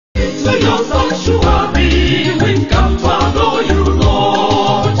Into your sanctuary, we've come to adore you,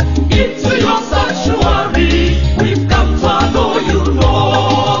 Lord. Into your sanctuary, we've come to adore you,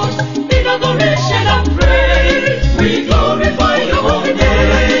 Lord. In adoration and praise, we glorify your holy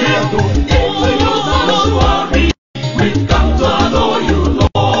name. Into your sanctuary, we've come to adore you,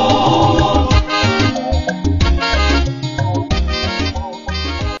 Lord.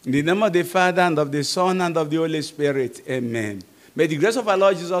 In the name of the Father, and of the Son, and of the Holy Spirit. Amen. May the grace of our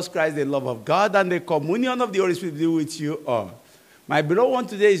Lord Jesus Christ, the love of God, and the communion of the Holy Spirit be with you all. My beloved one,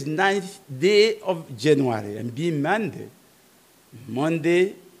 today is 9th day of January, and being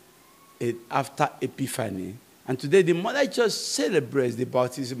Monday after Epiphany. And today the Mother Church celebrates the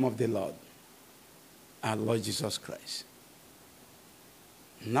baptism of the Lord, our Lord Jesus Christ.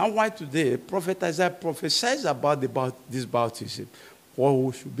 Now why today, Prophet Isaiah prophesies about this baptism, what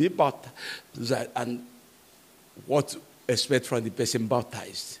we should be baptized, and what to expect from the person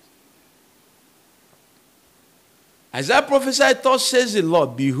baptized. Isaiah prophesied, thus says the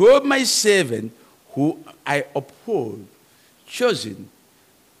Lord, behold my servant, who I uphold, chosen,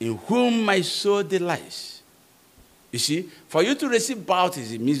 in whom my soul delights. You see, for you to receive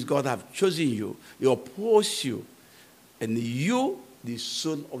baptism means God has chosen you, He upholds you, and you, the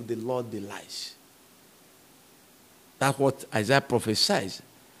soul of the Lord, delights. That's what Isaiah prophesies.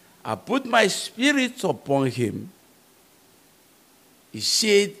 I put my spirit upon him. He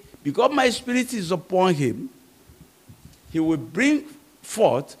said, because my spirit is upon him, he will bring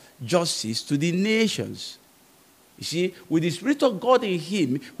forth justice to the nations. You see, with the Spirit of God in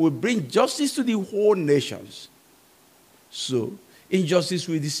him, he will bring justice to the whole nations. So, injustice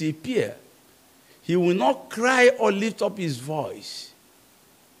will disappear. He will not cry or lift up his voice,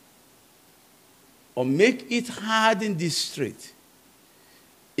 or make it hard in the street.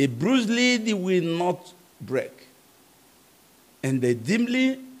 A bruised lady will not break, and the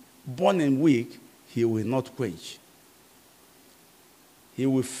dimly born and weak he will not quench. He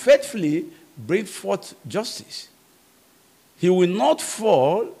will faithfully bring forth justice. He will not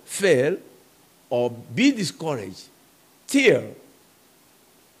fail, or be discouraged till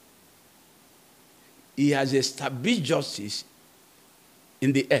he has established justice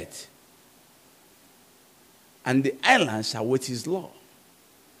in the earth, and the islands await his law.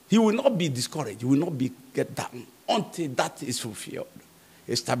 He will not be discouraged. He will not be get down until that is fulfilled.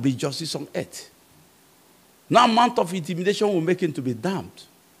 Establish justice on earth. No amount of intimidation will make him to be damned.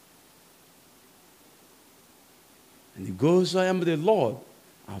 And he goes, I am the Lord.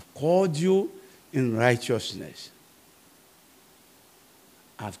 I've called you in righteousness.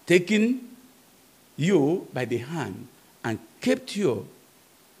 I've taken you by the hand and kept you.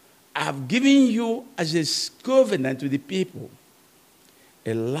 I've given you as a covenant to the people,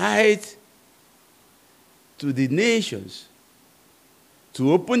 a light to the nations,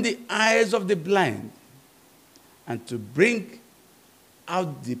 to open the eyes of the blind, and to bring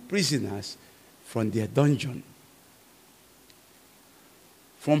out the prisoners from their dungeon.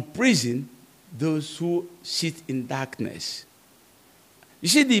 From prison, those who sit in darkness. You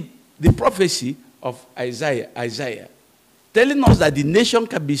see the prophecy of Isaiah, telling us that the nation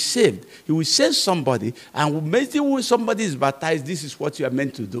can be saved. He will save somebody, and when somebody is baptized, this is what you are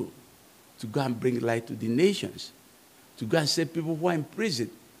meant to do. To go and bring light to the nations. To go and save people who are in prison.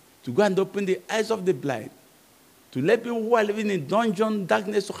 To go and open the eyes of the blind. To let people who are living in dungeon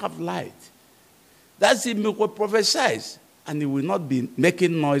darkness to have light. That's what prophesies. And he will not be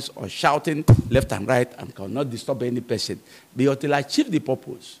making noise or shouting left and right and cannot disturb any person. But until achieve the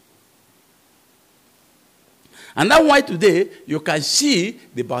purpose. And that's why today you can see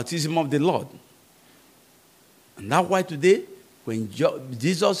the baptism of the Lord. And that's why today, when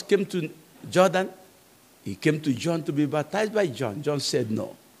Jesus came to Jordan, he came to John to be baptized by John. John said,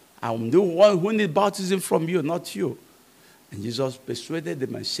 no, I'm the one who needs baptism from you, not you. And Jesus persuaded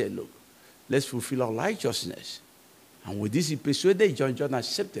them and said, look, let's fulfill our righteousness. And with this he persuaded John. John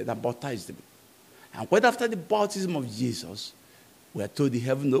accepted and baptized them. And when after the baptism of Jesus, we are told the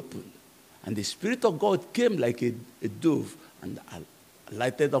heaven opened. And the Spirit of God came like a dove and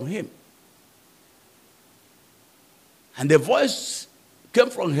alighted on him. And the voice came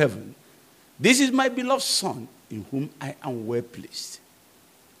from heaven. This is my beloved Son, in whom I am well pleased.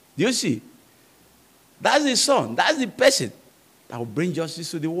 Do you see? That's the Son. That's the person that will bring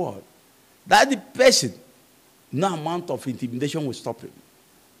justice to the world. That's the person. No amount of intimidation will stop him.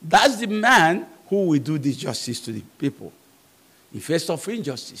 That's the man who will do this justice to the people. In face of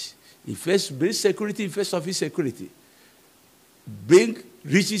injustice. In face, bring security in face of insecurity. Bring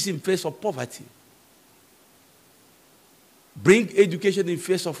riches in face of poverty. Bring education in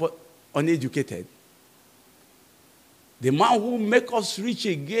face of uneducated. The man who make us rich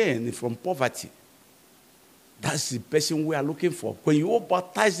again from poverty. That's the person we are looking for. When you are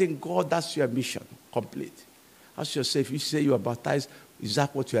baptized in God, that's your mission complete. Ask yourself, if you say you are baptized, is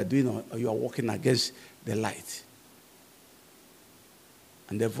that what you are doing, or you are walking against the light?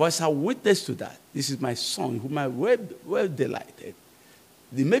 And the voice has witness to that. This is my son, whom I well delighted.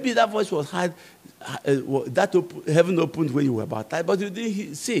 Maybe that voice was heard, heaven opened when you were baptized, but you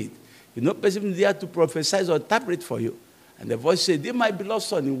didn't see it. You know, person there to prophesy or interpret for you. And the voice said, "They my beloved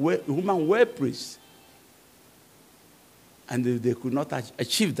son, whom I well praised." And they could not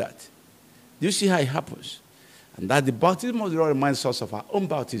achieve that. Do you see how it happens? And that the baptism of the Lord reminds us of our own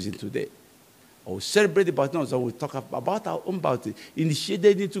baptism today. Or we celebrate the baptism, so we talk about our own baptism,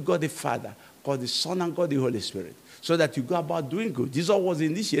 initiated into God the Father, God the Son, and God the Holy Spirit, so that you go about doing good. Jesus was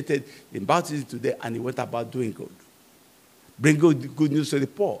initiated in baptism today, and he went about doing good. Bring good news to the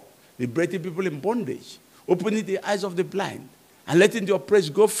poor, liberating people in bondage, opening the eyes of the blind, and letting the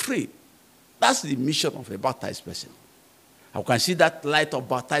oppressed go free. That's the mission of a baptized person. I can see that light of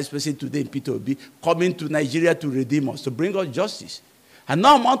baptized person today in P2B coming to Nigeria to redeem us, to bring us justice. And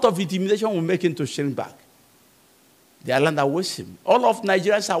no amount of intimidation will make him to shrink back. The island awaits him. All of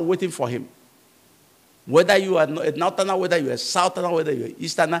Nigerians are waiting for him. Whether you are a northerner, whether you are a southerner, whether you are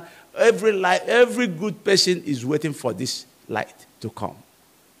easterner, every good person is waiting for this light to come.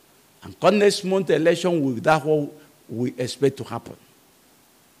 And come next month election, that's what we expect to happen.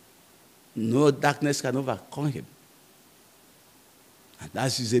 No darkness can overcome him. And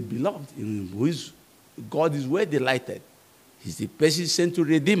that is a beloved in whom God is well delighted. He's the person sent to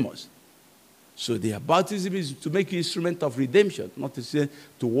redeem us. So the baptism is to make you instrument of redemption, not to say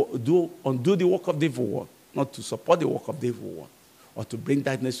to undo the work of the evil one, not to support the work of the evil one, or to bring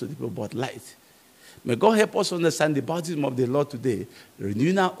darkness to the people, but light. May God help us understand the baptism of the Lord today,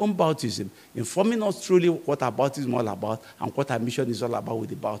 renewing our own baptism, informing us truly what our baptism is all about and what our mission is all about with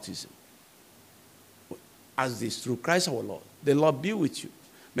the baptism. As this through Christ our Lord. The Lord be with you.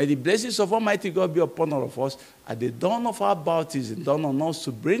 May the blessings of Almighty God be upon all of us at the dawn of our baptism, dawn on us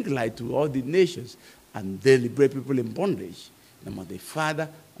to bring light to all the nations and they liberate people in bondage. In the name of the Father,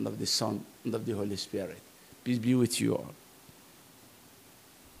 and of the Son, and of the Holy Spirit. Peace be with you all.